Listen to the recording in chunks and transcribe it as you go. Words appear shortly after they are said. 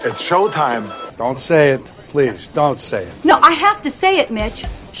It's showtime. Don't say it. Please, don't say it. No, I have to say it, Mitch.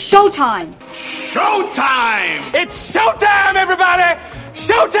 Showtime. Showtime! It's showtime, everybody!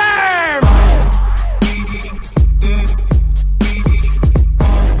 Showtime!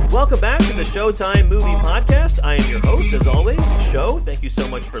 Welcome back to the Showtime Movie Podcast. I am your host, as always, Show. Thank you so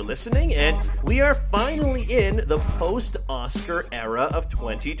much for listening. And we are finally in the post-Oscar era of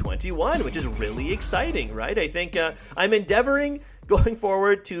 2021, which is really exciting, right? I think I'm endeavoring going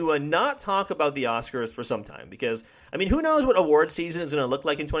forward to not talk about the Oscars for some time because, I mean, who knows what award season is going to look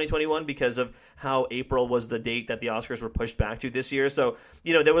like in 2021 because of how April was the date that the Oscars were pushed back to this year. So,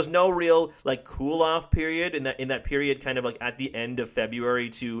 you know, there was no real, like, cool-off period in that period kind of, like, at the end of February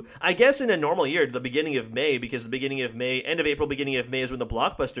to, I guess in a normal year, the beginning of May, because the beginning of May, end of April, beginning of May is when the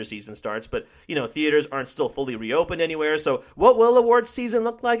blockbuster season starts. But, you know, theaters aren't still fully reopened anywhere. So what will awards season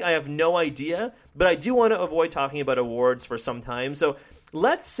look like? I have no idea. But I do want to avoid talking about awards for some time. So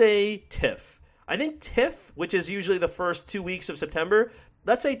let's say TIFF. I think TIFF, which is usually the first 2 weeks of September,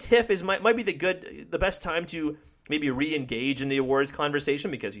 let's say TIFF might be the best time to maybe re-engage in the awards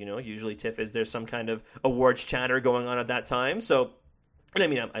conversation because, you know, usually TIFF is there's some kind of awards chatter going on at that time. So, and I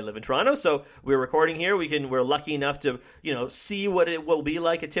mean, I live in Toronto, so we're recording here. We're lucky enough to, you know, see what it will be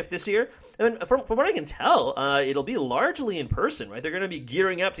like at TIFF this year. And from what I can tell, it'll be largely in person, right? They're going to be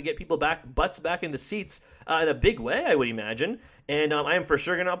gearing up to get people butts back in the seats in a big way, I would imagine. And I am for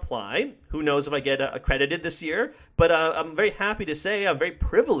sure going to apply. Who knows if I get accredited this year? But I'm very happy to say, I'm very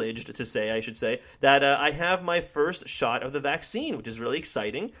privileged to say, I should say, that I have my first shot of the vaccine, which is really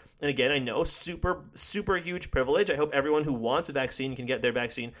exciting. And again, I know, super, super huge privilege. I hope everyone who wants a vaccine can get their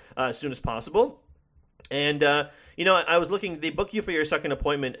vaccine as soon as possible. And, you know, I was looking, they book you for your second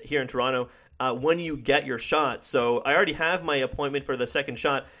appointment here in Toronto when you get your shot. So I already have my appointment for the second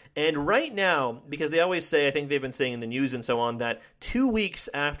shot. And right now, because they always say, I think they've been saying in the news and so on, that 2 weeks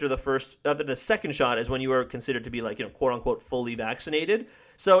after the second shot is when you are considered to be, like, you know, quote unquote, fully vaccinated.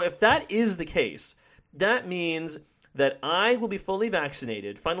 So if that is the case, that means that I will be fully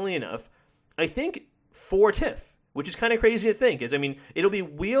vaccinated, funnily enough, I think for TIFF, which is kind of crazy to think. I mean, it'll be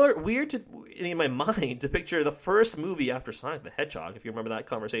weird to, in my mind, to picture the first movie after Sonic the Hedgehog, if you remember that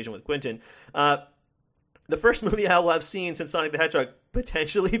conversation with Quentin, the first movie I will have seen since Sonic the Hedgehog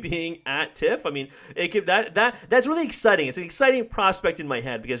potentially being at TIFF. I mean, that's really exciting. It's an exciting prospect in my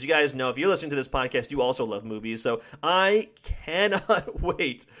head because you guys know, if you're listening to this podcast, you also love movies. So I cannot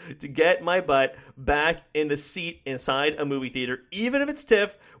wait to get my butt back in the seat inside a movie theater, even if it's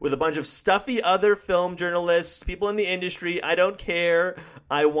TIFF, with a bunch of stuffy other film journalists, people in the industry. I don't care.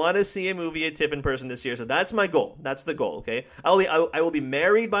 I want to see a movie at TIFF in person this year. So that's my goal. That's the goal, okay? I will be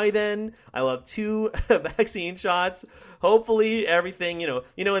married by then. I will have 2 vaccine shots. Hopefully everything, you know,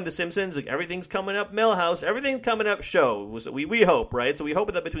 in The Simpsons, like, everything's coming up Millhouse, everything's coming up Show. We hope, right? So we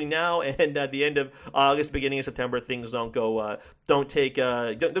hope that between now and the end of August, beginning of September, things don't go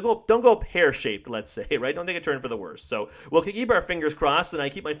pear-shaped, let's say, right? Don't take a turn for the worse. So we'll keep our fingers crossed, and I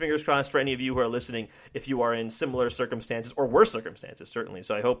keep my fingers crossed for any of you who are listening if you are in similar circumstances or worse circumstances, certainly.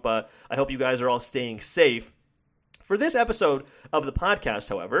 So I hope you guys are all staying safe. For this episode of the podcast,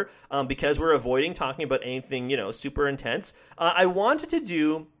 however, because we're avoiding talking about anything, you know, super intense, I wanted to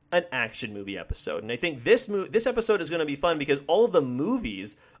do an action movie episode. And I think this episode is going to be fun because all of the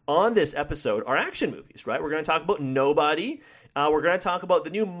movies on this episode are action movies, right? We're going to talk about Nobody. We're going to talk about the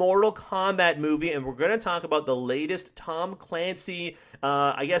new Mortal Kombat movie, and we're going to talk about the latest Tom Clancy,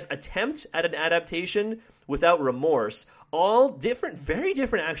 attempt at an adaptation without remorse. All different, very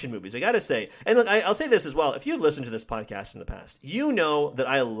different action movies, I gotta say. And look, I'll say this as well. If you've listened to this podcast in the past, you know that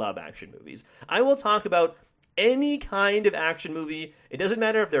I love action movies. I will talk about any kind of action movie. It doesn't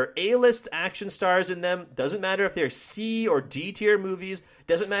matter if they're A-list action stars in them. Doesn't matter if they're C or D tier movies.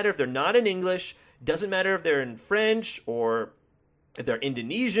 Doesn't matter if they're not in English. Doesn't matter if they're in French or if they're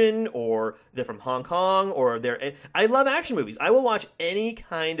Indonesian or they're from Hong Kong or I love action movies. I will watch any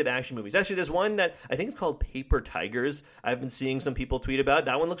kind of action movies. Actually, there's one that I think it's called Paper Tigers. I've been seeing some people tweet about.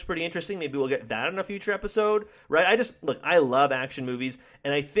 That one looks pretty interesting. Maybe we'll get that in a future episode, right? I love action movies,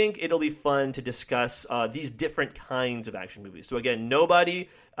 and I think it'll be fun to discuss these different kinds of action movies. So again, Nobody,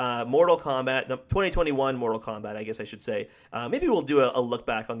 Mortal Kombat, 2021 Mortal Kombat, I guess I should say. Maybe we'll do a look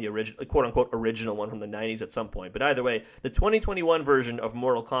back on the original, quote-unquote, original one from the 90s at some point. But either way, the 2021 version of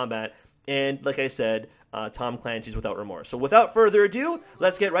Mortal Kombat, and like I said, Tom Clancy's Without Remorse. So without further ado,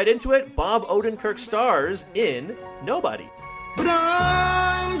 let's get right into it. Bob Odenkirk stars in Nobody. But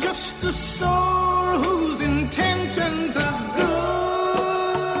I'm just a soul whose intentions are good.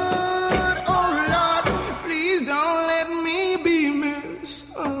 Oh, Lord, please don't let me be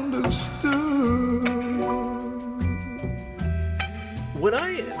misunderstood. When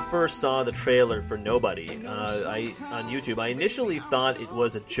I first saw the trailer for Nobody on YouTube, I initially thought it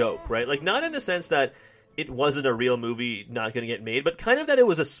was a joke, right? Like, not in the sense that it wasn't a real movie, not going to get made, but kind of that it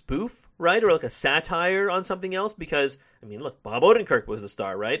was a spoof, right? Or like a satire on something else, because, I mean, look, Bob Odenkirk was the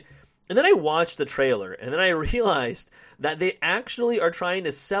star, right? And then I watched the trailer, and then I realized that they actually are trying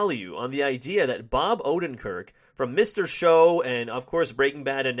to sell you on the idea that Bob Odenkirk, from Mr. Show and, of course, Breaking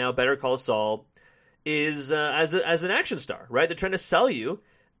Bad and now Better Call Saul, is as an action star, right? They're trying to sell you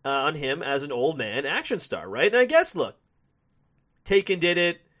on him as an old man action star, right? And I guess, look, Taken did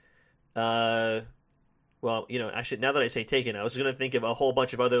it. Well, you know, actually, now that I say Taken, I was going to think of a whole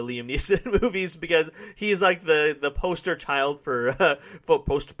bunch of other Liam Neeson movies, because he's like the poster child for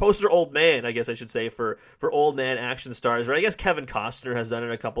poster old man, I guess I should say, for old man action stars, right? I guess Kevin Costner has done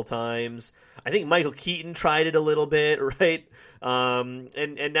it a couple times. I think Michael Keaton tried it a little bit, right?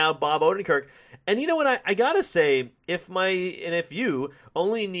 And now Bob Odenkirk. And you know what? I gotta say, if you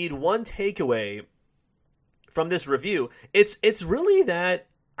only need one takeaway from this review, it's really that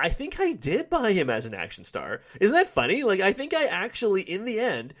I think I did buy him as an action star. Isn't that funny? Like, I think I actually, in the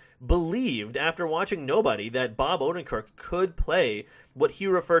end, believed after watching Nobody that Bob Odenkirk could play what he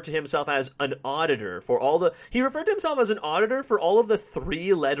referred to himself as an auditor for all the... He referred to himself as an auditor for all of the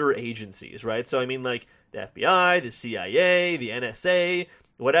 3-letter agencies, right? So, I mean, like, the FBI, the CIA, the NSA,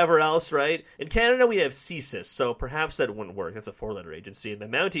 whatever else, right? In Canada, we have CSIS, so perhaps that wouldn't work. That's a 4-letter agency. And the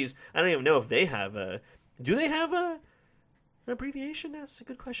Mounties, I don't even know if they have a... Do they have an abbreviation? That's a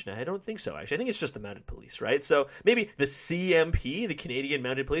good question. I don't think so, actually. I think it's just the Mounted Police, right? So maybe the CMP, the Canadian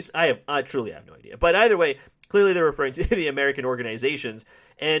Mounted Police. I truly have no idea. But either way, clearly they're referring to the American organizations.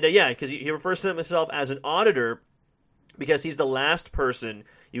 And yeah, because he refers to himself as an auditor because he's the last person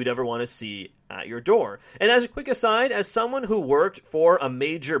you'd ever want to see at your door. And as a quick aside, as someone who worked for a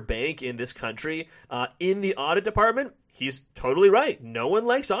major bank in this country in the audit department, he's totally right. No one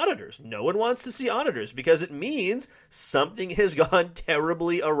likes auditors. No one wants to see auditors because it means something has gone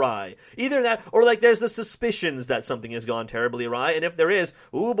terribly awry. Either that or like there's the suspicions that something has gone terribly awry. And if there is,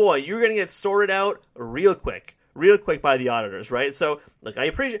 oh boy, you're going to get sorted out real quick by the auditors, right? So, look, I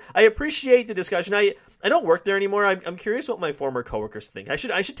appreciate the discussion. I don't work there anymore. I'm curious what my former coworkers think. I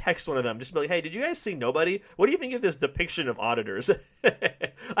should text one of them just be like, hey, did you guys see Nobody? What do you think of this depiction of auditors?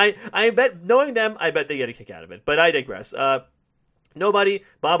 I bet, knowing them, I bet they get a kick out of it. But I digress. Nobody,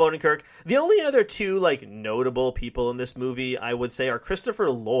 Bob Odenkirk. The only other two, like, notable people in this movie, I would say, are Christopher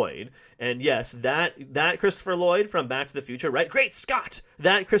Lloyd. And yes, that Christopher Lloyd from Back to the Future, right? Great Scott!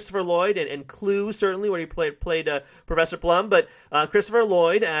 That Christopher Lloyd, and Clue, certainly, when he played Professor Plum. But Christopher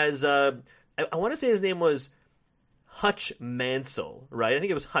Lloyd as, I want to say his name was Hutch Mansell, right? I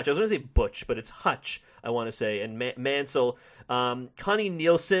think it was Hutch. I was going to say Butch, but it's Hutch, I want to say. And Mansell. Connie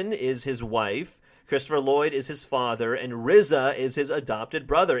Nielsen is his wife. Christopher Lloyd is his father, and RZA is his adopted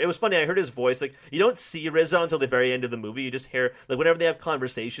brother. It was funny, I heard his voice. Like, you don't see RZA until the very end of the movie. You just hear, like, whenever they have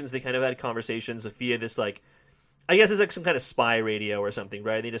conversations, they kind of had conversations via this, like, I guess it's like some kind of spy radio or something,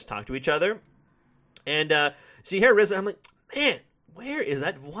 right? They just talk to each other. And so you hear RZA, I'm like, man, where is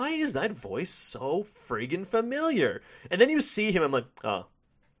that? Why is that voice so friggin' familiar? And then you see him, I'm like, oh,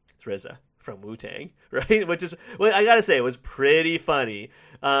 it's RZA from Wu-Tang, right? Which is, well, I gotta say, it was pretty funny.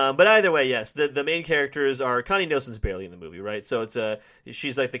 But either way, yes, the main characters are, Connie Nielsen's barely in the movie, right? So it's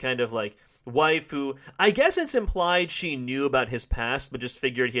she's like the kind of like wife who, I guess it's implied she knew about his past, but just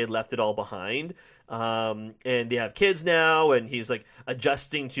figured he had left it all behind. And they have kids now, and he's like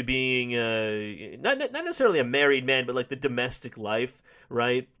adjusting to being not necessarily a married man, but like the domestic life,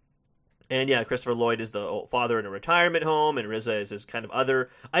 right? And yeah, Christopher Lloyd is the father in a retirement home, and RZA is his kind of other,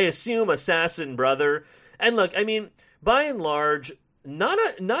 I assume, assassin brother. And look, I mean, by and large, not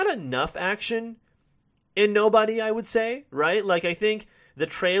enough action in Nobody, I would say, right? Like, I think the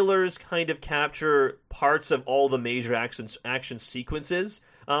trailers kind of capture parts of all the major action sequences.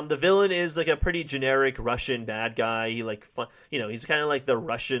 The villain is like a pretty generic Russian bad guy. He like, he's kind of like the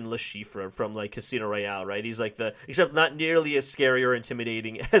Russian Le Chiffre from like Casino Royale, right? He's like except not nearly as scary or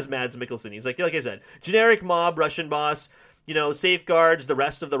intimidating as Mads Mikkelsen. He's like I said, generic mob Russian boss. Safeguards the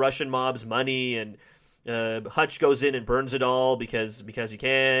rest of the Russian mob's money, and Hutch goes in and burns it all because he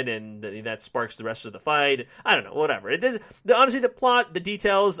can, and that sparks the rest of the fight. I don't know, whatever. It is, honestly, the plot, the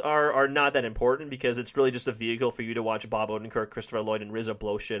details are not that important because it's really just a vehicle for you to watch Bob Odenkirk, Christopher Lloyd, and RZA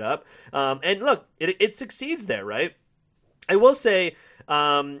blow shit up. And look, it succeeds there, right? I will say,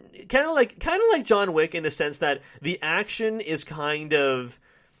 kind of like John Wick in the sense that the action is kind of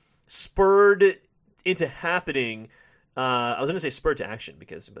spurred into happening. I was going to say spurred to action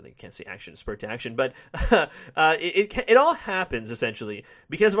but they can't say action, spurred to action. But it all happens essentially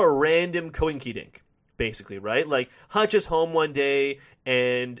because of a random coinkydink. basically, right? Like, Hutch is home one day,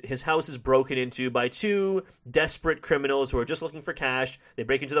 and his house is broken into by two desperate criminals who are just looking for cash. They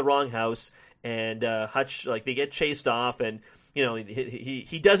break into the wrong house, and Hutch, like, they get chased off, and, you know,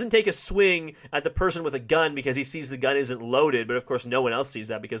 he doesn't take a swing at the person with a gun because he sees the gun isn't loaded, but of course no one else sees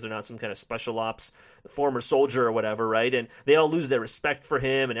that because they're not some kind of special ops former soldier or whatever, right? And they all lose their respect for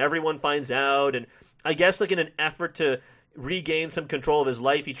him, and everyone finds out, and I guess, like, in an effort to regain some control of his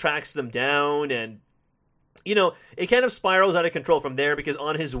life, he tracks them down, and, you know, it kind of spirals out of control from there because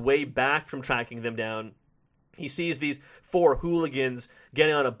on his way back from tracking them down, he sees these 4 hooligans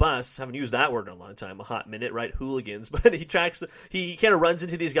getting on a bus. Haven't used that word in a long time, a hot minute, right? Hooligans. But he kind of runs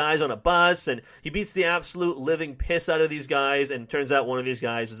into these guys on a bus, and he beats the absolute living piss out of these guys, and turns out one of these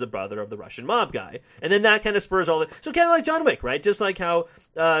guys is the brother of the Russian mob guy. And then that kind of spurs all the... So kind of like John Wick, right? Just like how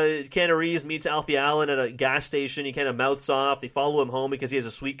Keanu Reeves meets Alfie Allen at a gas station. He kind of mouths off. They follow him home because he has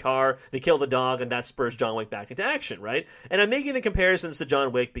a sweet car. They kill the dog, and that spurs John Wick back into action, right? And I'm making the comparisons to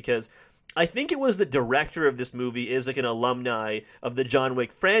John Wick because I think it was the director of this movie is like an alumni of the John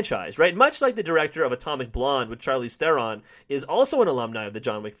Wick franchise, right? Much like the director of Atomic Blonde with Charlize Theron is also an alumni of the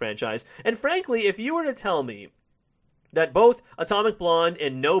John Wick franchise. And frankly, if you were to tell me that both Atomic Blonde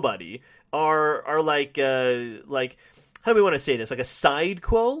and Nobody are like how do we want to say this? Like a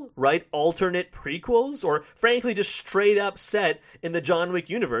sidequel, right? Alternate prequels, or frankly just straight up set in the John Wick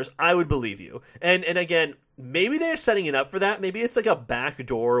universe, I would believe you. And again, maybe they're setting it up for that. Maybe it's like a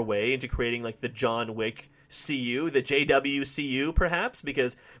backdoor way into creating like the John Wick CU, the JWCU perhaps,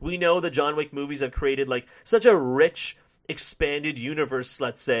 because we know the John Wick movies have created like such a rich, expanded universe,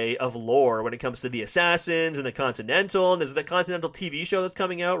 let's say, of lore when it comes to the Assassins and the Continental, and there's the Continental TV show that's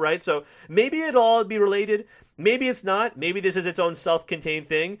coming out, right? So maybe it'll all be related. Maybe it's not. Maybe this is its own self-contained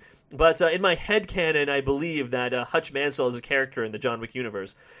thing. But in my headcanon, I believe that Hutch Mansell is a character in the John Wick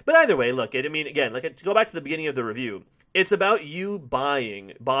universe. But either way, look, I mean, again, like to go back to the beginning of the review, it's about you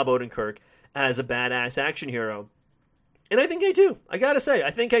buying Bob Odenkirk as a badass action hero. And I think I do. I gotta say,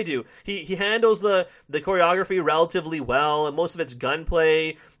 I think I do. He handles the choreography relatively well, and most of it's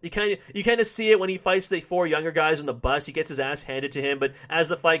gunplay. You kind of see it when he fights the 4 younger guys on the bus. He gets his ass handed to him, but as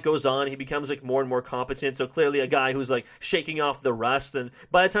the fight goes on, he becomes like more and more competent. So clearly, a guy who's like shaking off the rust. And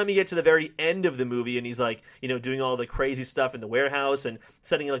by the time you get to the very end of the movie, and he's like, you know, doing all the crazy stuff in the warehouse and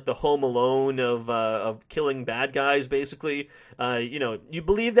setting like the Home Alone of killing bad guys, basically, you know, you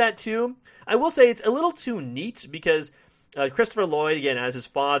believe that too. I will say it's a little too neat because Christopher Lloyd, again, as his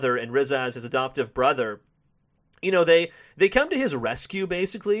father, and RZA as his adoptive brother, you know, they come to his rescue,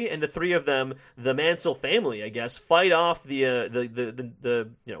 basically, and the 3 of them, the Mansell family, I guess, fight off the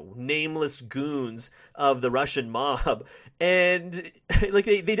you know, nameless goons of the Russian mob, and like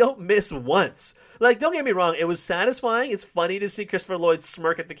they don't miss once. Like, don't get me wrong, it was satisfying. It's funny to see Christopher Lloyd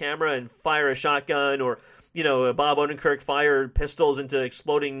smirk at the camera and fire a shotgun, or, you know, Bob Odenkirk fire pistols into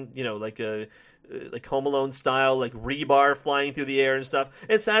exploding, you know, like Home Alone style, like rebar flying through the air and stuff.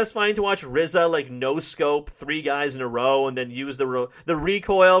 It's satisfying to watch RZA like no scope 3 guys in a row and then use the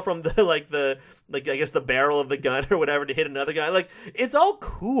recoil from the I guess the barrel of the gun or whatever to hit another guy. Like, it's all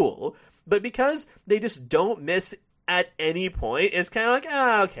cool, but because they just don't miss at any point, it's kind of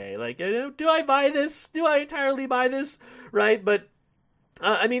like, okay, like, do I buy this? Do I entirely buy this? Right? But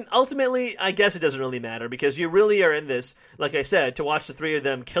I mean, ultimately, I guess it doesn't really matter because you really are in this, like I said, to watch the 3 of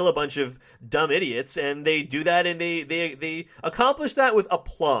them kill a bunch of dumb idiots, and they do that, and they accomplish that with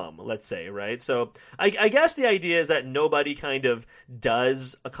aplomb, let's say, right? So I guess the idea is that Nobody kind of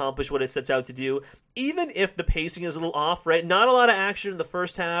does accomplish what it sets out to do, even if the pacing is a little off, right? Not a lot of action in the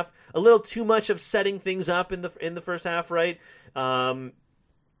first half, a little too much of setting things up in the first half, right?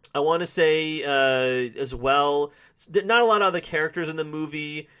 I want to say as well, not a lot of other characters in the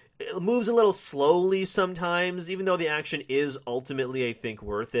movie. It moves a little slowly sometimes, even though the action is ultimately, I think,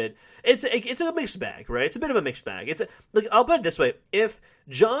 worth it. It's a mixed bag, right? It's a bit of a mixed bag. I'll put it this way: if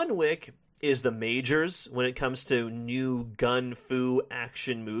John Wick is the majors when it comes to new gun-fu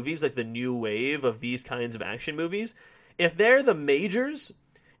action movies, like the new wave of these kinds of action movies, if they're the majors,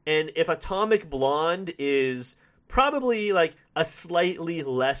 and if Atomic Blonde is probably like a slightly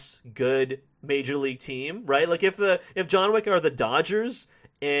less good major league team, right? Like if John Wick are the Dodgers,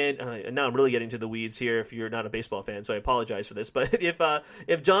 and now I'm really getting to the weeds here if you're not a baseball fan, so I apologize for this, but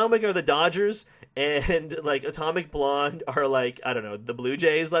if John Wick are the Dodgers and like Atomic Blonde are like, I don't know, the Blue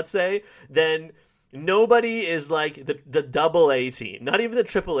Jays, let's say, then Nobody is like the double A team, not even the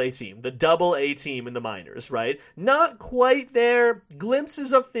triple A team, the double A team in the minors, right? Not quite there,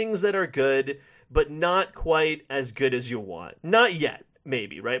 glimpses of things that are good, but not quite as good as you want. Not yet.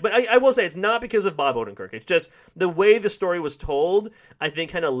 maybe, right? But I will say it's not because of Bob Odenkirk. It's just the way the story was told, I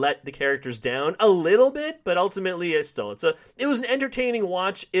think, kind of let the characters down a little bit, but ultimately it was an entertaining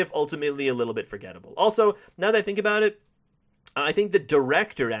watch, if ultimately a little bit forgettable. Also, now that I think about it, I think the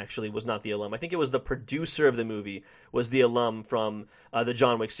director actually was not the alum. I think it was the producer of the movie was the alum from the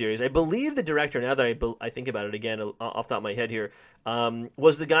John Wick series. I believe the director, now that I think about it again off the top of my head here,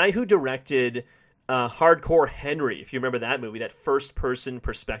 was the guy who directed Hardcore Henry, if you remember that movie, that first-person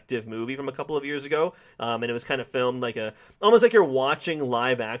perspective movie from a couple of years ago, and it was kind of filmed almost like you're watching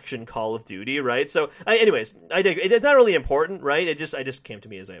live-action Call of Duty, right? So, anyways, it's not really important, right? I just came to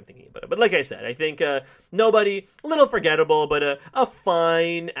me as I am thinking about it. But like I said, I think Nobody, a little forgettable, but a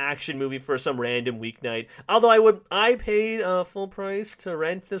fine action movie for some random weeknight. Although I paid full price to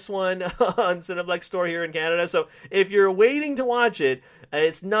rent this one on Cineplex Store here in Canada, so if you're waiting to watch it,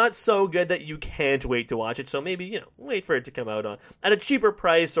 it's not so good that you can't wait to watch it. So maybe, wait for it to come out at a cheaper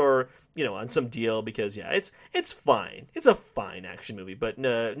price or, on some deal, because it's fine. It's a fine action movie, but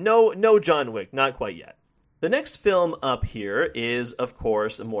no John Wick, not quite yet. The next film up here is, of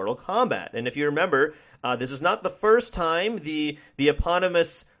course, Mortal Kombat. And if you remember, this is not the first time the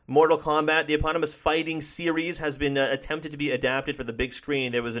eponymous Mortal Kombat, the eponymous fighting series, has been attempted to be adapted for the big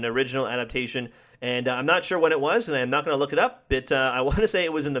screen. There was an original adaptation, and I'm not sure when it was, and I'm not going to look it up, but I want to say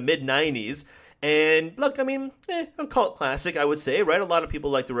it was in the mid-90s. And look, I mean, a cult classic, I would say, right? A lot of people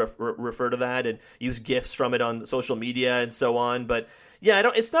like to refer to that and use GIFs from it on social media and so on. But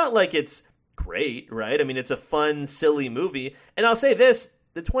yeah, it's not like it's great, right? I mean, it's a fun, silly movie. And I'll say this,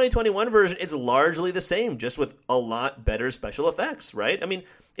 the 2021 version is largely the same, just with a lot better special effects, right? I mean,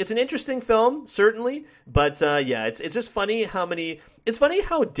 it's an interesting film, certainly, but yeah, it's just funny it's funny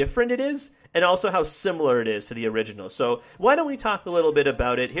how different it is, and also how similar it is to the original. So why don't we talk a little bit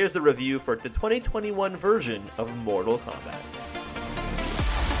about it? Here's the review for the 2021 version of Mortal Kombat.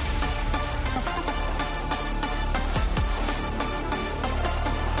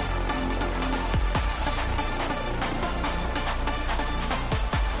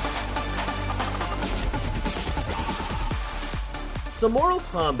 So Mortal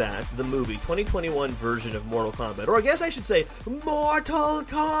Kombat, the movie, 2021 version of Mortal Kombat, or I guess I should say Mortal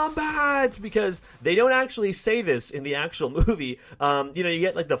Kombat, because they don't actually say this in the actual movie. You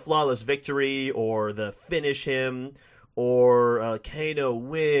get like the flawless victory, or the finish him, or Kano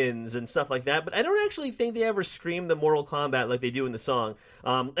wins, and stuff like that, but I don't actually think they ever scream the Mortal Kombat like they do in the song.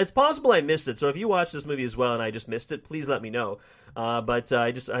 It's possible I missed it, so if you watch this movie as well and I just missed it, please let me know. But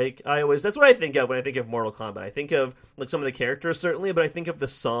I always, that's what I think of when I think of Mortal Kombat. I think of like some of the characters, certainly, but I think of the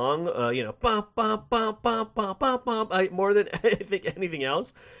song, bum, bum, bum, bum, bum, bum, bum, more than I think anything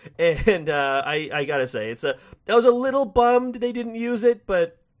else. And I gotta say, I was a little bummed they didn't use it,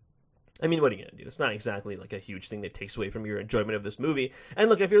 but I mean, what are you going to do? It's not exactly like a huge thing that takes away from your enjoyment of this movie. And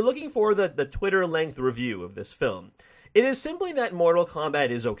look, if you're looking for the Twitter-length review of this film, it is simply that Mortal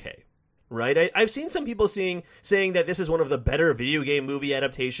Kombat is okay, right? I've seen some people saying that this is one of the better video game movie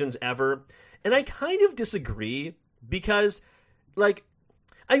adaptations ever, and I kind of disagree, because, like,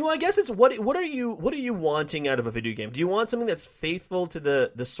 I guess it's what are you wanting out of a video game? Do you want something that's faithful to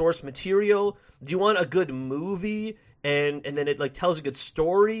the source material? Do you want a good movie? And then it like tells a good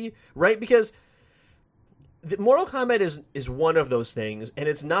story, right? Because Mortal Kombat is one of those things, and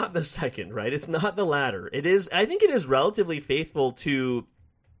it's not the second, right? It's not the latter. I think it is relatively faithful to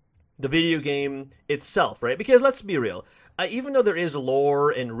the video game itself, right? Because let's be real, even though there is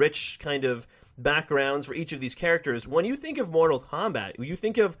lore and rich kind of backgrounds for each of these characters, when you think of Mortal Kombat, you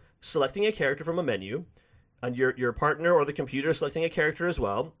think of selecting a character from a menu, and your partner or the computer selecting a character as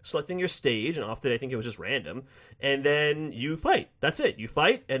well, selecting your stage, and often I think it was just random, and then you fight. That's it. You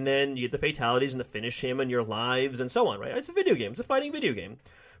fight, and then you get the fatalities and the finish him and your lives and so on, right? It's a video game. It's a fighting video game,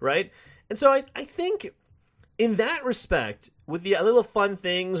 right? And so I think in that respect, with the little fun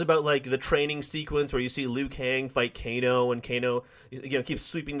things about like the training sequence where you see Liu Kang fight Kano, and Kano keeps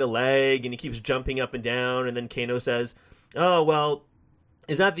sweeping the leg, and he keeps jumping up and down, and then Kano says, "Oh, well,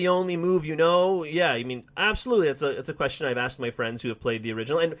 is that the only move you know?" Yeah, I mean, absolutely. It's a question I've asked my friends who have played the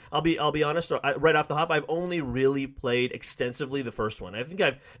original, and I'll be honest. Right off the hop, I've only really played extensively the first one. I think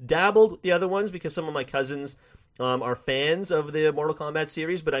I've dabbled with the other ones because some of my cousins are fans of the Mortal Kombat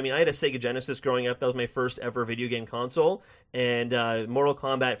series. But I mean, I had a Sega Genesis growing up. That was my first ever video game console, and Mortal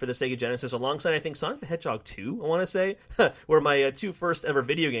Kombat for the Sega Genesis, alongside I think Sonic the Hedgehog 2, I want to say, were my two first ever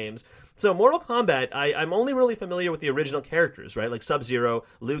video games. So Mortal Kombat, I'm only really familiar with the original characters, right? Like Sub-Zero,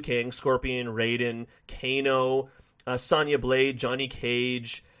 Liu Kang, Scorpion, Raiden, Kano, Sonya Blade, Johnny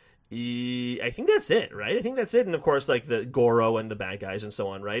Cage. I think that's it, right? I think that's it. And of course, like the Goro and the bad guys and so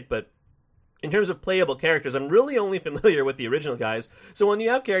on, right? But in terms of playable characters, I'm really only familiar with the original guys. So when you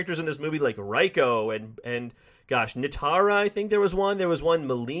have characters in this movie like Raiko and gosh, Nitara, I think there was one. There was one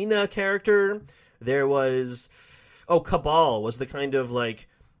Melina character. There was, Cabal was the kind of like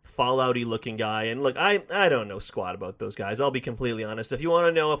Fallout-y looking guy. And look, I don't know squat about those guys. I'll be completely honest. If you want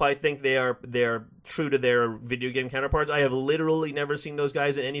to know if I think they're true to their video game counterparts, I have literally never seen those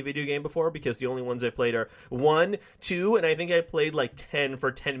guys in any video game before, because the only ones I've played are 1, 2, and I think I played like 10 for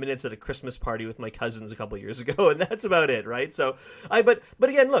 10 minutes at a Christmas party with my cousins a couple years ago, and that's about it, right? So but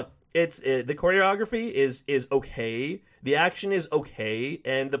again, look, the choreography is okay, the action is okay,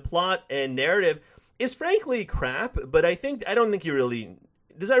 and the plot and narrative is frankly crap. But I don't think you really.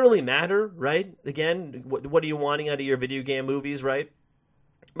 Does that really matter, right? Again, what are you wanting out of your video game movies, right?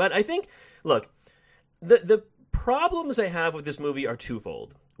 But I think, look, the problems I have with this movie are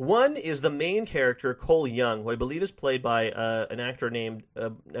twofold. One is the main character, Cole Young, who I believe is played by an actor named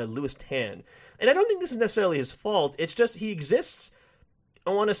Louis Tan. And I don't think this is necessarily his fault. It's just he exists,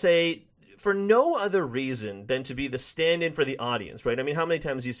 I want to say, for no other reason than to be the stand-in for the audience, right? I mean, how many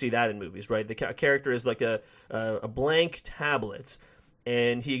times do you see that in movies, right? The character is like a blank tablet,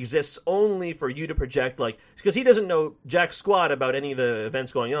 and he exists only for you to project, like, because he doesn't know jack squat about any of the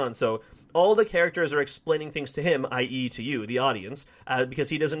events going on, so all the characters are explaining things to him, i.e. to you, the audience, because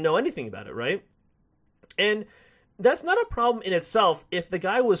he doesn't know anything about it, right? And that's not a problem in itself if the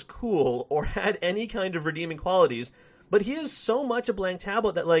guy was cool or had any kind of redeeming qualities, but he is so much a blank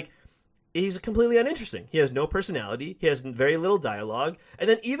tablet that, like, he's completely uninteresting. He has no personality. He has very little dialogue. And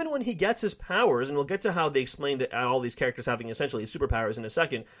then even when he gets his powers, and we'll get to how they explain that all these characters having essentially superpowers in a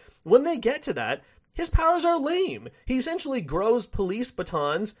second, when they get to that, his powers are lame. He essentially grows police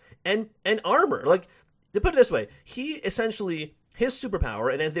batons and armor. Like, to put it this way, he essentially, his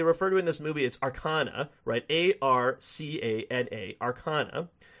superpower, and as they refer to in this movie, it's Arcana, right? Arcana, Arcana.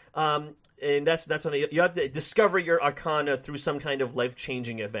 And that's something you have to discover your Arcana through some kind of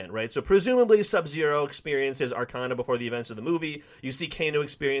life-changing event, right? So presumably Sub-Zero experiences Arcana before the events of the movie. You see Kano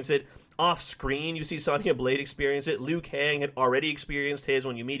experience it. Off-screen, you see Sonya Blade experience it. Liu Kang had already experienced his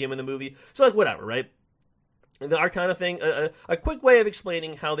when you meet him in the movie. So, like, whatever, right? The Arcana thing, a quick way of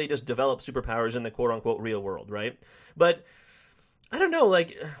explaining how they just develop superpowers in the quote-unquote real world, right? But, I don't know,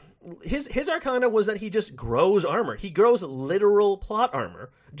 like, his Arcana was that he just grows armor. He grows literal plot armor,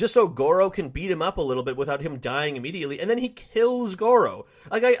 just so Goro can beat him up a little bit without him dying immediately, and then he kills Goro.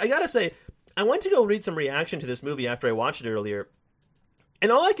 Like, I gotta say, I went to go read some reaction to this movie after I watched it earlier,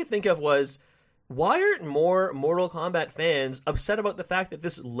 and all I could think of was, why aren't more Mortal Kombat fans upset about the fact that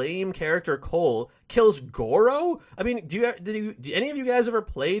this lame character Cole kills Goro? I mean, do any of you guys ever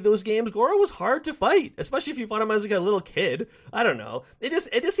play those games? Goro was hard to fight, especially if you fought him as like a little kid. I don't know. It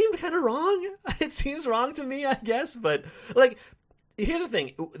just seemed kind of wrong. It seems wrong to me, I guess. But like, here's the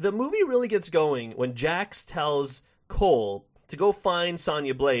thing: the movie really gets going when Jax tells Cole to go find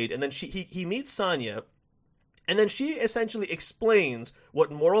Sonya Blade, and then he meets Sonya, and then she essentially explains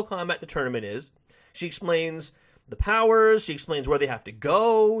what Mortal Kombat the tournament is. She explains the powers, she explains where they have to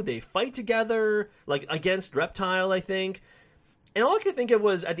go, they fight together, like, against Reptile, I think. And all I could think of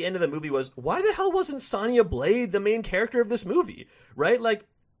was, at the end of the movie, was, why the hell wasn't Sonya Blade the main character of this movie? Right? Like,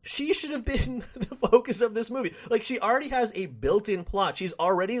 she should have been the focus of this movie. Like, she already has a built-in plot. She's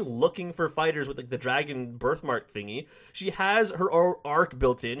already looking for fighters with, like, the dragon birthmark thingy. She has her arc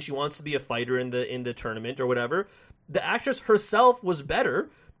built in. She wants to be a fighter in the tournament or whatever. The actress herself was better.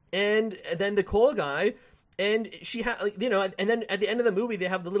 And then the Cole guy, and she had, you know, and then at the end of the movie they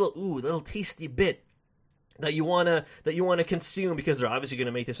have the little tasty bit that you wanna consume, because they're obviously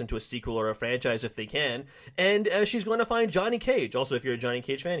gonna make this into a sequel or a franchise if they can. And she's going to find Johnny Cage. Also, if you're a Johnny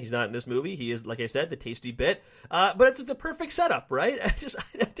Cage fan, he's not in this movie. He is, like I said, the tasty bit. But it's the perfect setup, right? I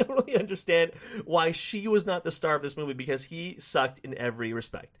don't really understand why she was not the star of this movie, because he sucked in every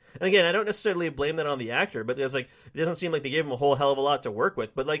respect. And again, I don't necessarily blame that on the actor, but there's, like, it doesn't seem like they gave him a whole hell of a lot to work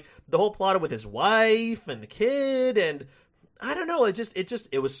with. But, like, the whole plot with his wife and the kid, and I don't know,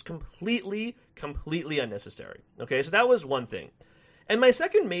 it was completely unnecessary. Okay, so that was one thing. And my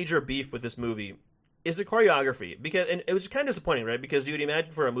second major beef with this movie is the choreography, and it was kind of disappointing, right? Because you would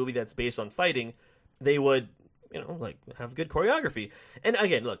imagine for a movie that's based on fighting, they would, you know, like, have good choreography. And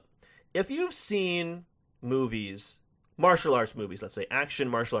again, look, if you've seen movies, martial arts movies, let's say, action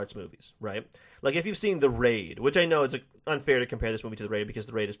martial arts movies, right? Like, if you've seen The Raid, which I know it's unfair to compare this movie to The Raid, because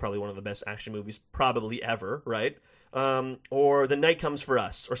The Raid is probably one of the best action movies probably ever, right? Or The Night Comes for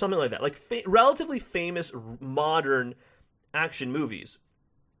Us, or something like that. Like, relatively famous modern action movies.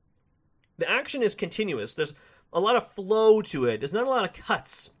 The action is continuous. There's a lot of flow to it. There's not a lot of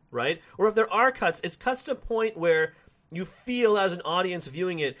cuts, right? Or if there are cuts, it's cuts to a point where you feel as an audience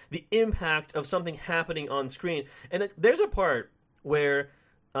viewing it the impact of something happening on screen. And there's a part where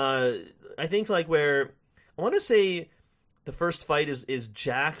I think like where I want to say the first fight is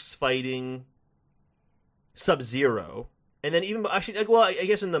Jax fighting Sub-Zero. And then even, actually, well, I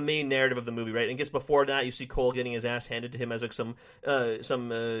guess in the main narrative of the movie, right? And I guess before that, you see Cole getting his ass handed to him as like some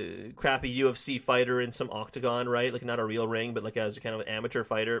crappy UFC fighter in some octagon, right? Like not a real ring, but like as a kind of an amateur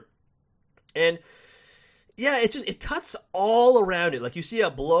fighter. And yeah, it cuts all around it. Like you see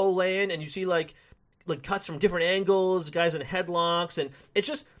a blow land, and you see like cuts from different angles, guys in headlocks, and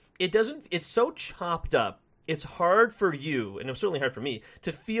it's so chopped up. It's hard for you, and it's certainly hard for me,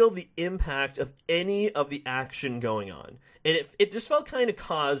 to feel the impact of any of the action going on. And it just felt kind of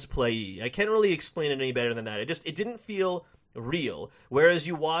cosplay-y. I can't really explain it any better than that. It didn't feel real. Whereas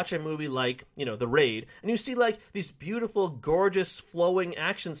you watch a movie like, The Raid, and you see like these beautiful, gorgeous, flowing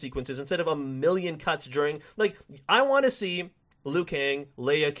action sequences instead of a million cuts during, like, I want to see Liu Kang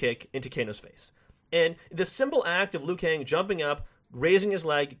lay a kick into Kano's face. And the simple act of Liu Kang jumping up, raising his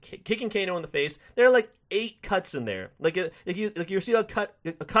leg, kicking Kano in the face, there are like 8 cuts in there. Like you see a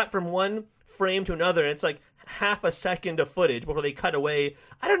cut from one frame to another, and it's like half a second of footage before they cut away.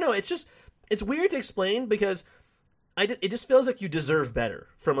 I don't know. It's weird to explain because it just feels like you deserve better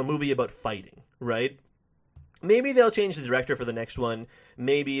from a movie about fighting, right? Maybe they'll change the director for the next one.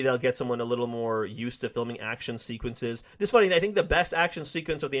 Maybe they'll get someone a little more used to filming action sequences. This funny, I think the best action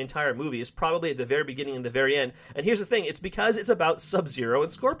sequence of the entire movie is probably at the very beginning and the very end. And here's the thing, it's because it's about Sub-Zero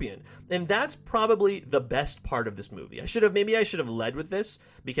and Scorpion. And that's probably the best part of this movie. Maybe I should have led with this,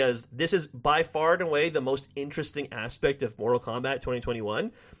 because this is by far and away the most interesting aspect of Mortal Kombat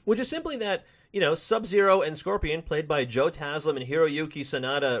 2021, which is simply that, Sub-Zero and Scorpion, played by Joe Taslim and Hiroyuki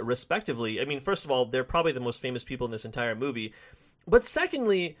Sanada, respectively. I mean, first of all, they're probably the most famous people in this entire movie. But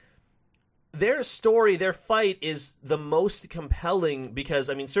secondly, their story, their fight is the most compelling because,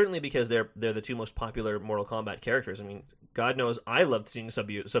 certainly because they're the two most popular Mortal Kombat characters. God knows I loved seeing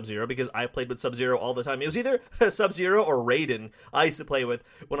Sub-Zero because I played with Sub-Zero all the time. It was either Sub-Zero or Raiden I used to play with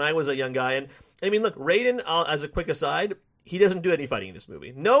when I was a young guy. And look, Raiden, as a quick aside, he doesn't do any fighting in this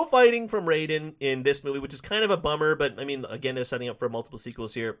movie. No fighting from Raiden in this movie, which is kind of a bummer, but again, they're setting up for multiple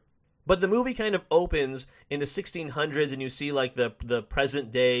sequels here. But the movie kind of opens in the 1600s, and you see like the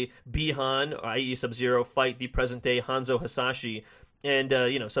present day Bi-Han, i.e. Sub-Zero, fight the present day Hanzo Hasashi. And,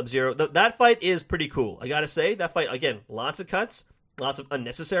 Sub-Zero, that fight is pretty cool. I gotta say, that fight, again, lots of cuts, lots of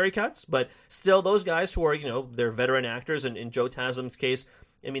unnecessary cuts, but still those guys who are, they're veteran actors, and in Joe Taslim's case,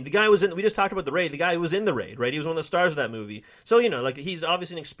 the guy we just talked about The Raid, the guy who was in The Raid, right? He was one of the stars of that movie. So, he's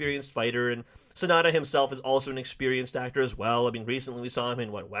obviously an experienced fighter, and Sanada himself is also an experienced actor as well. Recently we saw him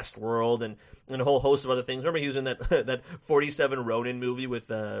in, Westworld, and a whole host of other things. Remember, he was in that 47 Ronin movie with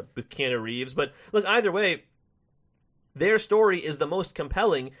Keanu Reeves. But, look, either way, their story is the most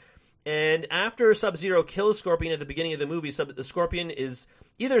compelling, and after Sub-Zero kills Scorpion at the beginning of the movie, Scorpion is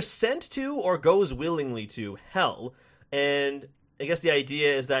either sent to or goes willingly to Hell, and I guess the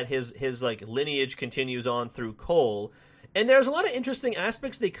idea is that his lineage continues on through Cole. And there's a lot of interesting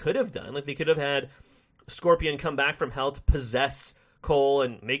aspects they could have done. Like, they could have had Scorpion come back from Hell to possess Cole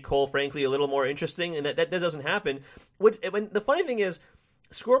and make Cole, frankly, a little more interesting, and that doesn't happen. When the funny thing is,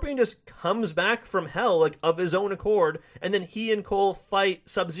 Scorpion just comes back from Hell, of his own accord, and then he and Cole fight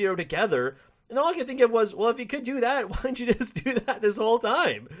Sub-Zero together. And all I could think of was, well, if you could do that, why didn't you just do that this whole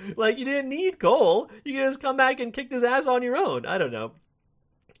time? You didn't need Cole. You could just come back and kick his ass on your own. I don't know.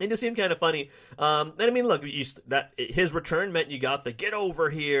 It just seemed kind of funny. Look, his return meant you got the get over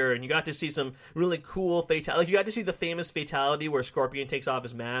here, and you got to see some really cool fatality. You got to see the famous fatality where Scorpion takes off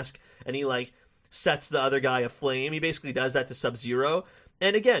his mask, and he, sets the other guy aflame. He basically does that to Sub-Zero.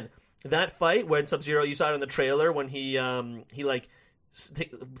 And again, that fight when Sub-Zero, you saw it in the trailer, when he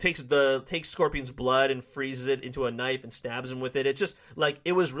takes Scorpion's blood and freezes it into a knife and stabs him with it. It's just,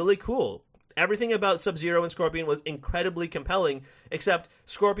 it was really cool. Everything about Sub-Zero and Scorpion was incredibly compelling, except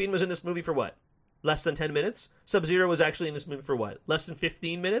Scorpion was in this movie for what? Less than 10 minutes? Sub-Zero was actually in this movie for what? Less than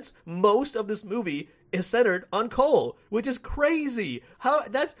 15 minutes? Most of this movie is centered on Cole, which is crazy.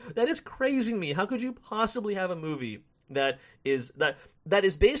 That is crazy to me. How could you possibly have a movie that is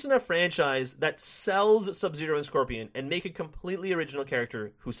based on a franchise that sells Sub-Zero and Scorpion and make a completely original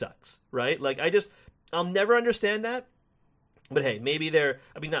character who sucks, right? I'll never understand that. But hey, maybe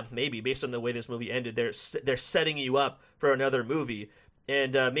based on the way this movie ended, they're setting you up for another movie.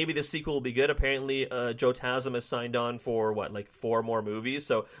 And maybe the sequel will be good. Apparently, Joe Taslim has signed on for, 4 more movies.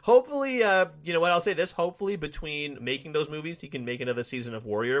 So hopefully, I'll say this. Hopefully, between making those movies, he can make another season of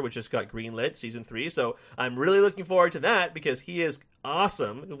Warrior, which just got greenlit, season 3. So I'm really looking forward to that because he is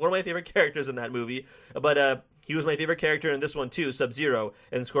awesome. One of my favorite characters in that movie. But He was my favorite character in this one too, Sub-Zero,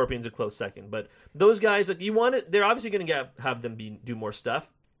 and Scorpion's a close second. But those guys, like, you want it, they're obviously going to have them do more stuff.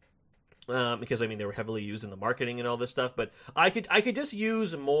 Because, I mean, they were heavily used in the marketing and all this stuff. But I could just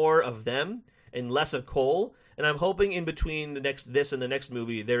use more of them and less of Cole. And I'm hoping in between this and the next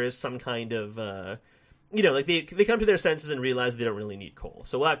movie, there is some kind of... like they come to their senses and realize they don't really need Cole.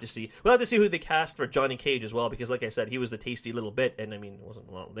 So we'll have to see. We'll have to see who they cast for Johnny Cage as well, because like I said, he was the tasty little bit, and I mean, it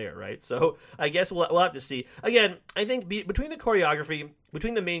wasn't long there, right? So I guess we'll have to see. Again, I think between the choreography,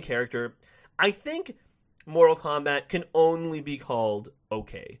 between the main character, I think Mortal Kombat can only be called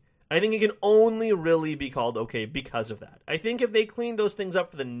okay. I think it can only really be called okay because of that. I think if they clean those things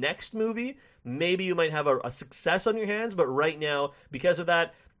up for the next movie, maybe you might have a success on your hands, but right now, because of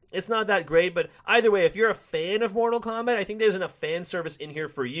that, it's not that great. But either way, if you're a fan of Mortal Kombat, I think there's enough fan service in here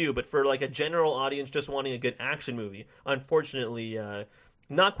for you. But for like a general audience just wanting a good action movie, unfortunately,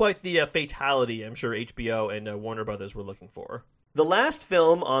 not quite the fatality I'm sure HBO and Warner Brothers were looking for. The last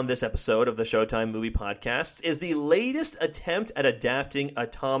film on this episode of the Showtime Movie Podcast is the latest attempt at adapting a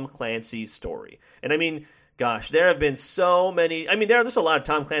Tom Clancy story. And I mean, gosh, there have been so many... I mean, there are just a lot of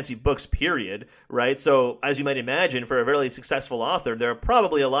Tom Clancy books, period, right? So, as you might imagine, for a very successful author, there are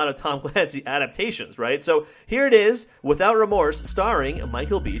probably a lot of Tom Clancy adaptations, right? So, here it is, Without Remorse, starring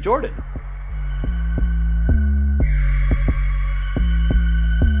Michael B. Jordan.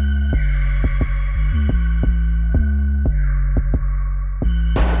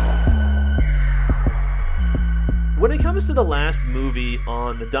 When it comes to the last movie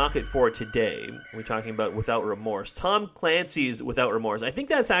on the docket for today, we're talking about Without Remorse. Tom Clancy's Without Remorse. I think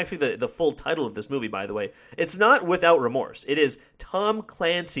that's actually the full title of this movie, by the way. It's not Without Remorse. It is Tom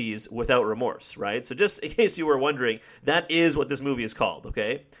Clancy's Without Remorse, right? So just in case you were wondering, that is what this movie is called,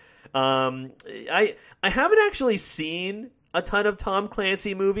 okay? I haven't actually seen a ton of Tom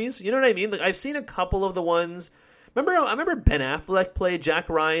Clancy movies. You know what I mean? Like, I've seen a couple of the ones. I remember Ben Affleck played Jack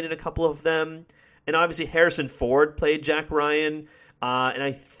Ryan in a couple of them. And obviously Harrison Ford played Jack Ryan, and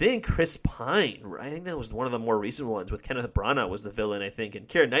I think Chris Pine, right? I think that was one of the more recent ones with Kenneth Branagh was the villain, I think, and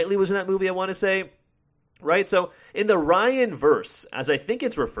Keira Knightley was in that movie, I want to say, right? So in the Ryan-verse, as I think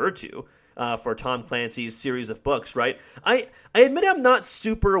it's referred to, for Tom Clancy's series of books, right? I admit I'm not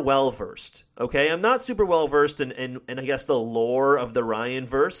super well-versed, okay? I'm not super well-versed in I guess the lore of the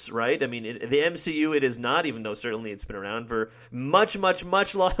Ryan-verse, right? I mean, the MCU it is not, even though certainly it's been around for much, much,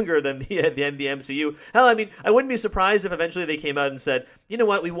 much longer than the MCU. Hell, I mean, I wouldn't be surprised if eventually they came out and said, you know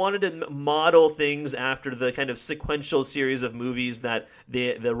what, we wanted to model things after the kind of sequential series of movies that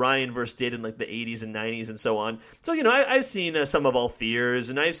the Ryan-verse did in like the 80s and 90s and so on. So, you know, I've seen Sum of All Fears,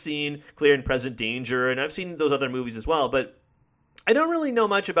 and I've seen Clear and Present Danger, and I've seen those other movies as well, but I don't really know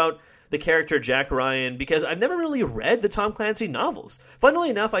much about the character Jack Ryan because I've never really read the Tom Clancy novels. Funnily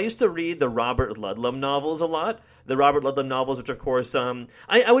enough, I used to read the Robert Ludlum novels a lot. The Robert Ludlum novels, which of course, I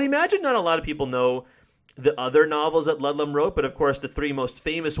would imagine not a lot of people know the other novels that Ludlum wrote, but of course the three most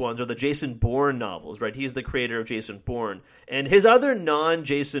famous ones are the Jason Bourne novels, right? He's the creator of Jason Bourne. And his other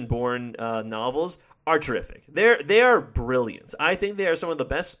non-Jason Bourne novels are terrific. They are brilliant. I think they are some of the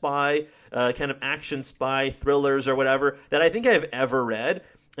best spy, kind of action spy thrillers or whatever that I think I've ever read.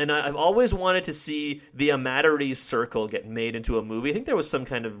 And I've always wanted to see the Amaterasu Circle get made into a movie. I think there was some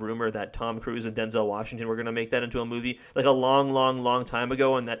kind of rumor that Tom Cruise and Denzel Washington were going to make that into a movie like a long time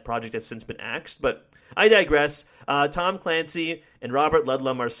ago, and that project has since been axed. But I digress. Tom Clancy and Robert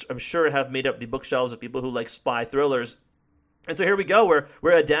Ludlum I'm sure have made up the bookshelves of people who like spy thrillers. And so here we go.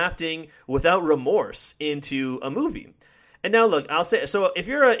 We're adapting Without Remorse into a movie. And now look, I'll say, so if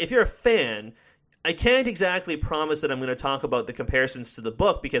you're a fan, I can't exactly promise that I'm going to talk about the comparisons to the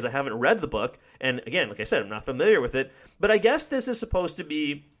book because I haven't read the book. And again, like I said, I'm not familiar with it. But I guess this is supposed to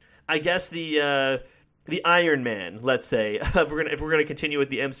be, I guess, the Iron Man, let's say, if we're going to continue with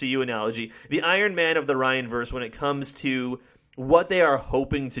the MCU analogy, the Iron Man of the Ryan-verse when it comes to what they are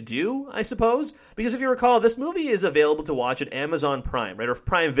hoping to do, I suppose. Because if you recall, this movie is available to watch at Amazon Prime, right, or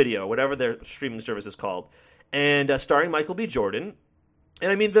Prime Video, whatever their streaming service is called, and starring Michael B. Jordan.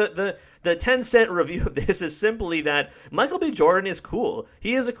 And I mean, the 10-cent review of this is simply that Michael B. Jordan is cool.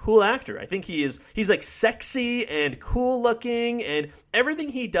 He is a cool actor. I think he's like sexy and cool looking, and everything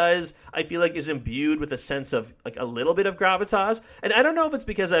he does, I feel like, is imbued with a sense of like a little bit of gravitas. And I don't know if it's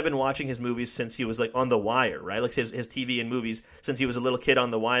because I've been watching his movies since he was like on The Wire, right? Like his TV and movies since he was a little kid on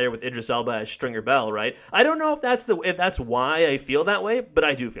The Wire with Idris Elba as Stringer Bell, right? I don't know if that's why I feel that way, but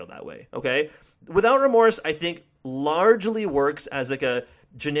I do feel that way. Okay, Without Remorse, I think largely works as like a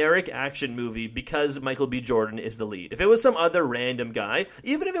generic action movie because Michael B. Jordan is the lead. If it was some other random guy,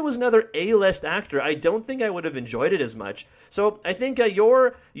 even if it was another A-list actor, I don't think I would have enjoyed it as much. So I think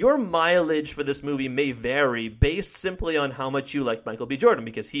your mileage for this movie may vary based simply on how much you like Michael B. Jordan,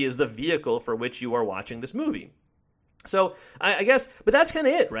 because he is the vehicle for which you are watching this movie. So I guess, but that's kind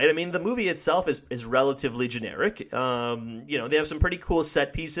of it, right? I mean, the movie itself is relatively generic. They have some pretty cool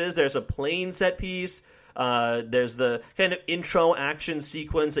set pieces. There's a plane set piece. There's the kind of intro action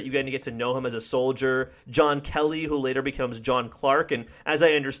sequence that you get to know him as a soldier. John Kelly, who later becomes John Clark, and as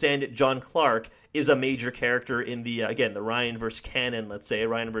I understand it, John Clark is a major character in the Ryanverse canon, let's say,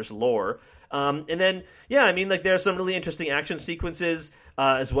 Ryanverse lore. And then, there's some really interesting action sequences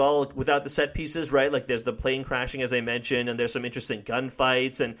as well without the set pieces, right? Like, there's the plane crashing, as I mentioned, and there's some interesting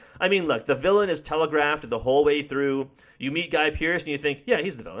gunfights. And, the villain is telegraphed the whole way through. You meet Guy Pearce, and you think, yeah,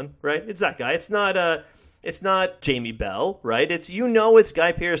 he's the villain, right? It's that guy. It's not Jamie Bell, right? It's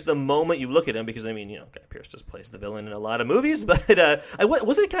Guy Pearce the moment you look at him, because, Guy Pearce just plays the villain in a lot of movies, but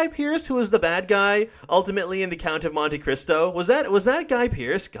was it Guy Pearce who was the bad guy, ultimately, in The Count of Monte Cristo? Was that Guy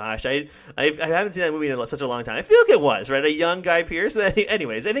Pearce? Gosh, I haven't seen that movie in such a long time. I feel like it was, right? A young Guy Pearce?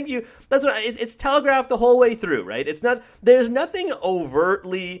 Anyways, I think it's telegraphed the whole way through, right? There's nothing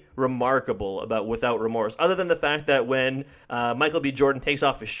overtly remarkable about Without Remorse, other than the fact that when Michael B. Jordan takes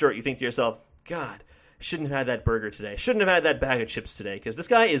off his shirt, you think to yourself, God, shouldn't have had that burger today. Shouldn't have had that bag of chips today, because this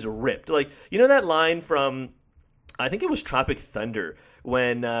guy is ripped. Like, that line from, I think it was Tropic Thunder,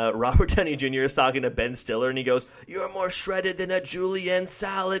 when Robert Downey Jr. is talking to Ben Stiller, and he goes, "You're more shredded than a julienne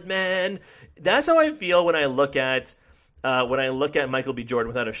salad, man." That's how I feel when I look at Michael B. Jordan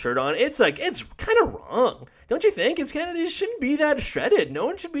without a shirt on. It's kind of wrong, don't you think? It shouldn't be that shredded. No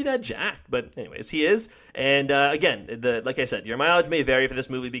one should be that jacked. But anyways, he is. And again, like I said, your mileage may vary for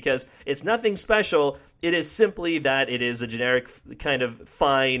this movie because it's nothing special. It is simply that it is a generic kind of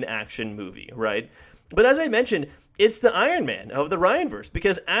fine action movie, right? But as I mentioned, it's the Iron Man of the Ryanverse,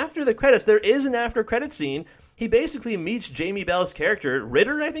 because after the credits, there is an after credit scene. He basically meets Jamie Bell's character,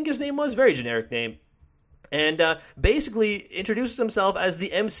 Ritter, I think his name was, very generic name. And basically introduces himself as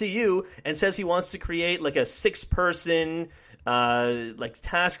the MCU and says he wants to create like a 6-person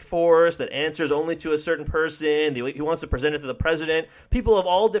task force that answers only to a certain person. He wants to present it to the president. People of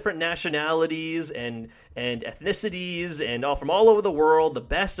all different nationalities and ethnicities and all from all over the world, the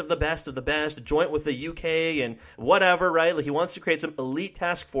best of the best of the best, joint with the UK and whatever, right? Like, he wants to create some elite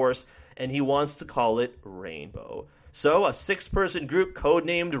task force, and he wants to call it Rainbow. So a 6-person group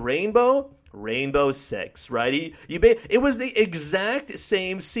codenamed Rainbow 6, right? It was the exact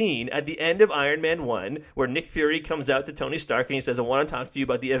same scene at the end of Iron Man 1 where Nick Fury comes out to Tony Stark and he says, "I want to talk to you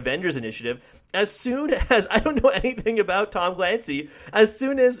about the Avengers Initiative." As soon as, I don't know anything about Tom Clancy, as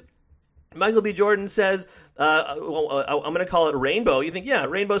soon as Michael B. Jordan says, I'm going to call it Rainbow, you think, yeah,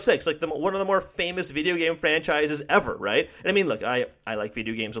 Rainbow Six, like one of the more famous video game franchises ever, right? And look, I like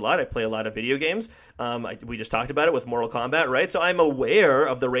video games a lot. I play a lot of video games. We just talked about it with Mortal Kombat, right? So I'm aware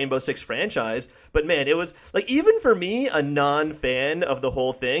of the Rainbow Six franchise. But man, it was, like, even for me, a non-fan of the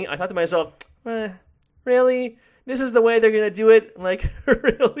whole thing, I thought to myself, really? This is the way they're going to do it? Like,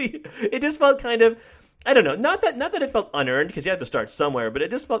 really? It just felt kind of, I don't know, not that it felt unearned, because you have to start somewhere, but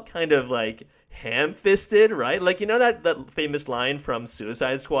it just felt kind of like ham-fisted, right? Like, that famous line from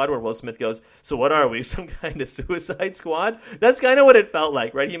Suicide Squad where Will Smith goes, "So what are we, some kind of Suicide Squad?" That's kind of what it felt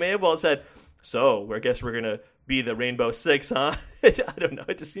like, right? He may have well said, "So, I guess we're going to be the Rainbow Six, huh?" I don't know,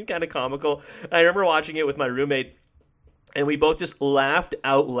 it just seemed kind of comical. I remember watching it with my roommate, and we both just laughed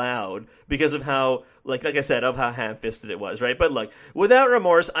out loud because of how, like I said, of how ham-fisted it was, right? But look, Without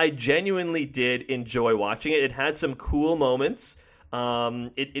Remorse, I genuinely did enjoy watching it. It had some cool moments.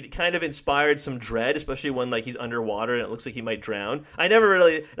 It kind of inspired some dread, especially when, like, he's underwater and it looks like he might drown.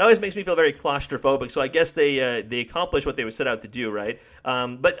 It always makes me feel very claustrophobic, so I guess they accomplished what they were set out to do, right?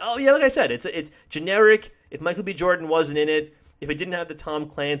 But like I said, it's generic. If Michael B. Jordan wasn't in it, if it didn't have the Tom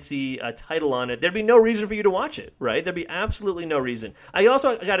Clancy title on it, there'd be no reason for you to watch it, right? There'd be absolutely no reason. I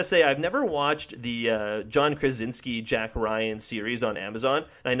got to say, I've never watched the John Krasinski Jack Ryan series on Amazon.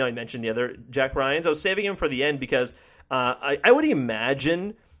 And I know I mentioned the other Jack Ryans. I was saving him for the end because I would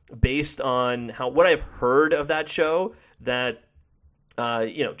imagine, based on what I've heard of that show, that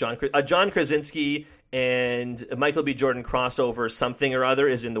John Krasinski and Michael B. Jordan crossover something or other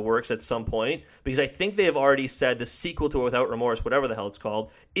is in the works at some point, because I think they have already said the sequel to Without Remorse, whatever the hell it's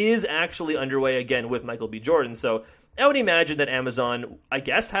called, is actually underway again with Michael B. Jordan. So I would imagine that Amazon, I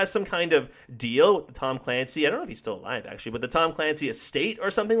guess, has some kind of deal with Tom Clancy. I don't know if he's still alive, actually, but the Tom Clancy estate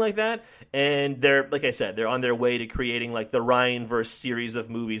or something like that. And they're, like I said, they're on their way to creating, like, the Ryanverse series of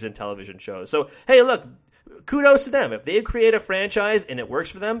movies and television shows. So, hey, look, kudos to them. If they create a franchise and it works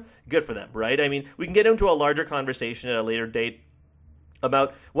for them, good for them, right? I mean, we can get into a larger conversation at a later date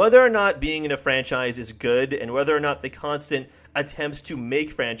about whether or not being in a franchise is good and whether or not the constant attempts to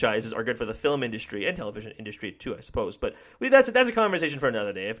make franchises are good for the film industry and television industry too, I suppose. But that's a conversation for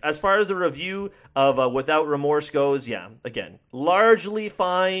another day. As far as the review of Without Remorse goes, yeah, again, largely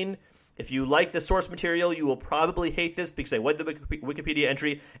fine. If you like the source material, you will probably hate this because I read the Wikipedia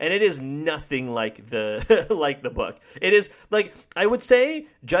entry, and it is nothing like the like the book. It is like, I would say,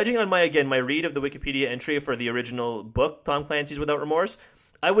 judging on my read of the Wikipedia entry for the original book, Tom Clancy's Without Remorse,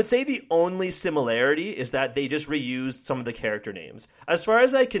 I would say the only similarity is that they just reused some of the character names. As far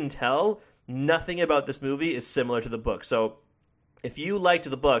as I can tell, nothing about this movie is similar to the book. So if you liked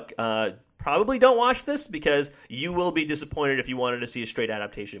the book, probably don't watch this because you will be disappointed if you wanted to see a straight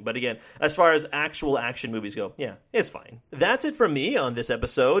adaptation. But again, as far as actual action movies go, yeah, it's fine. That's it from me on this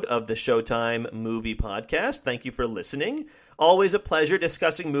episode of the Showtime Movie Podcast. Thank you for listening. Always a pleasure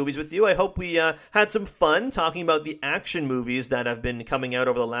discussing movies with you. I hope we had some fun talking about the action movies that have been coming out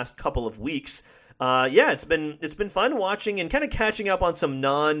over the last couple of weeks. Yeah, it's been fun watching and kind of catching up on some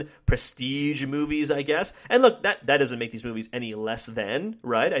non-prestige movies, I guess. And look, that doesn't make these movies any less than,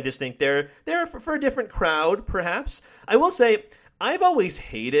 right? I just think they're for a different crowd, perhaps. I will say, I've always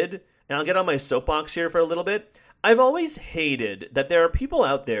hated, and I'll get on my soapbox here for a little bit, I've always hated that there are people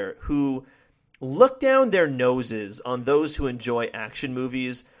out there who look down their noses on those who enjoy action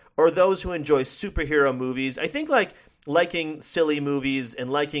movies or those who enjoy superhero movies. I think, liking silly movies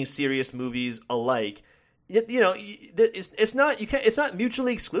and liking serious movies alike, it's not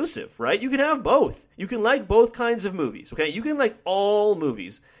mutually exclusive, right? You can have both. You can like both kinds of movies, okay? You can like all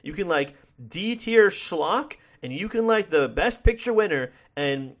movies. You can like D-tier schlock, and you can like the Best Picture winner,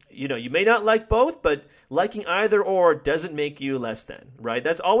 and, you may not like both, but liking either or doesn't make you less than, right?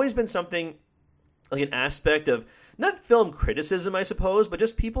 That's always been something, like an aspect of, not film criticism, I suppose, but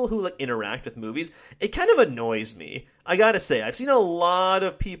just people who interact with movies. It kind of annoys me. I gotta say, I've seen a lot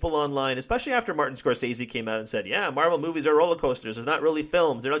of people online, especially after Martin Scorsese came out and said, yeah, Marvel movies are roller coasters. They're not really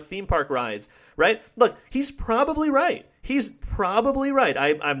films. They're like theme park rides, right? Look, he's probably right.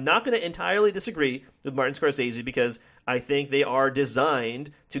 I'm not going to entirely disagree with Martin Scorsese because I think they are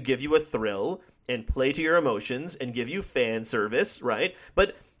designed to give you a thrill and play to your emotions and give you fan service, right?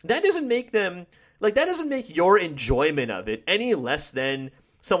 But that doesn't make them... that doesn't make your enjoyment of it any less than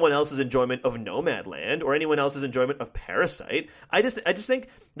someone else's enjoyment of Nomadland or anyone else's enjoyment of Parasite. I just think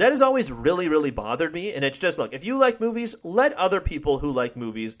that has always really, really bothered me. And it's just, look, if you like movies, let other people who like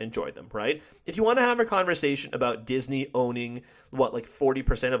movies enjoy them, right? If you want to have a conversation about Disney owning,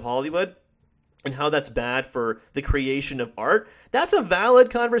 40% of Hollywood, and how that's bad for the creation of art, that's a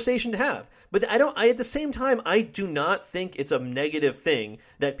valid conversation to have. But at the same time, I do not think it's a negative thing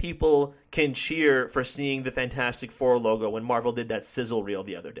that people can cheer for seeing the Fantastic Four logo when Marvel did that sizzle reel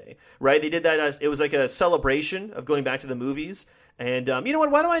the other day, right? They did that as, it was like a celebration of going back to the movies. And you know what?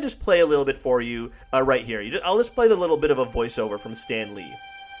 Why don't I just play a little bit for you right here? I'll just play the little bit of a voiceover from Stan Lee.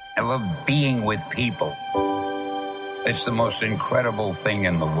 I love being with people. It's the most incredible thing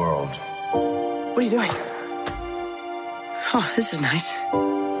in the world. What are you doing? Oh, this is nice.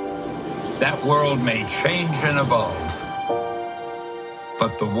 That world may change and evolve.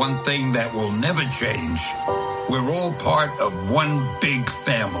 But the one thing that will never change, we're all part of one big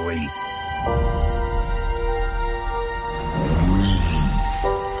family.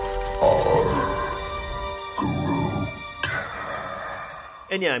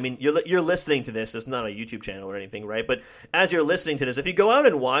 And yeah, I mean, you're listening to this. It's not a YouTube channel or anything, right? But as you're listening to this, if you go out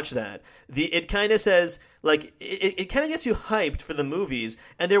and watch that, it kind of says, it kind of gets you hyped for the movies.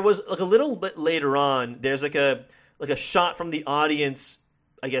 And there was, a little bit later on, there's a shot from the audience,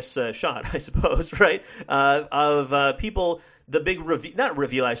 I guess, shot, I suppose, right? Of people, the big reveal, not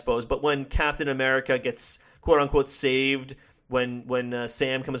reveal, I suppose, but when Captain America gets, quote-unquote, saved, when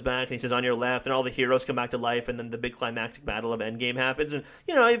Sam comes back and he says, on your left, and all the heroes come back to life, and then the big climactic battle of Endgame happens. And,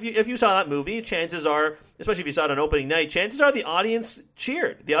 if you saw that movie, chances are, especially if you saw it on opening night, chances are the audience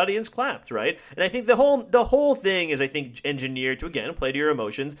cheered. The audience clapped, right? And I think the whole thing is, I think, engineered to, again, play to your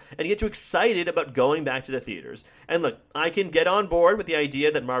emotions and get you excited about going back to the theaters. And look, I can get on board with the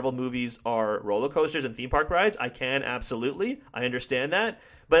idea that Marvel movies are roller coasters and theme park rides. I can, absolutely. I understand that.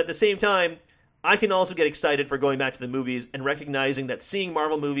 But at the same time, I can also get excited for going back to the movies and recognizing that seeing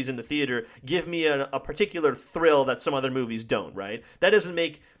Marvel movies in the theater give me a particular thrill that some other movies don't, right? That doesn't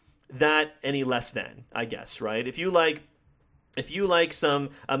make that any less than, I guess, right? If you like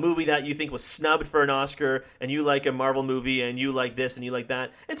a movie that you think was snubbed for an Oscar, and you like a Marvel movie, and you like this and you like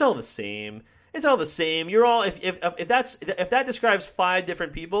that, it's all the same. It's all the same. You're all if that describes 5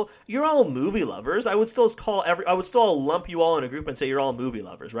 different people, you're all movie lovers. I would still lump you all in a group and say you're all movie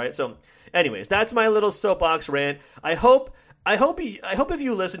lovers, right? So, anyways, that's my little soapbox rant. I hope if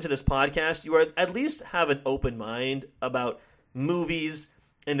you listen to this podcast, you at least have an open mind about movies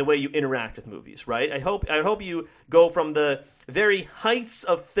and the way you interact with movies, right? I hope you go from the very heights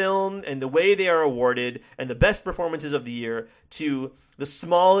of film and the way they are awarded and the best performances of the year to the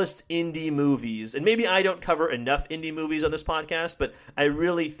smallest indie movies. And maybe I don't cover enough indie movies on this podcast, but I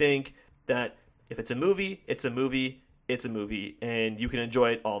really think that if it's a movie, it's a movie. It's a movie, and you can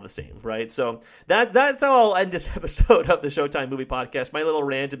enjoy it all the same, right? So that's how I'll end this episode of the Showtime Movie Podcast, my little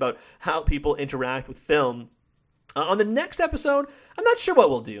rant about how people interact with film. On the next episode, I'm not sure what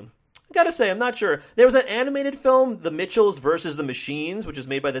we'll do. I gotta say, I'm not sure. There was an animated film, The Mitchells versus the Machines, which is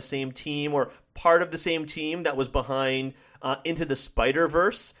made by the same team, or part of the same team that was behind Into the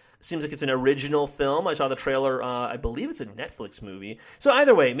Spider-Verse. Seems like it's an original film. I saw the trailer. I believe it's a Netflix movie. So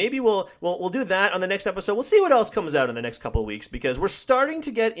either way, maybe we'll do that on the next episode. We'll see what else comes out in the next couple of weeks, because we're starting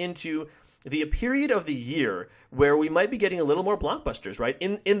to get into the period of the year where we might be getting a little more blockbusters, right?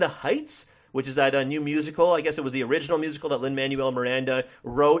 In the Heights, which is that new musical. I guess it was the original musical that Lin-Manuel Miranda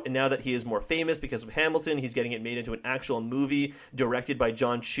wrote, and now that he is more famous because of Hamilton, he's getting it made into an actual movie directed by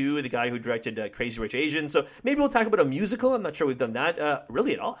John Chu, the guy who directed Crazy Rich Asians. So maybe we'll talk about a musical. I'm not sure we've done that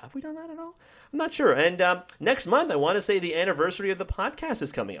really at all. Have we done that at all? I'm not sure. And next month, I want to say the anniversary of the podcast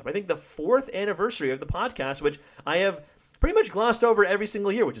is coming up. I think the 4th anniversary of the podcast, which I have pretty much glossed over every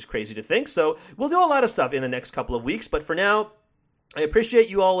single year, which is crazy to think. So we'll do a lot of stuff in the next couple of weeks. But for now, I appreciate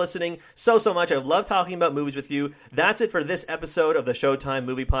you all listening so much. I love talking about movies with you. That's it for this episode of the Showtime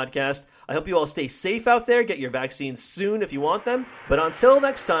Movie Podcast. I hope you all stay safe out there. Get your vaccines soon if you want them. But until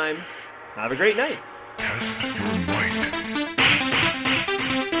next time, have a great night. Test your mind.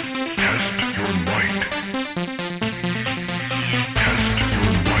 Test your mind. Test your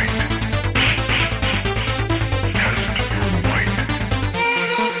mind. Test your mind.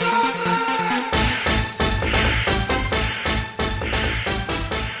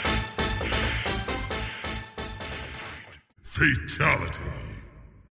 Fatality.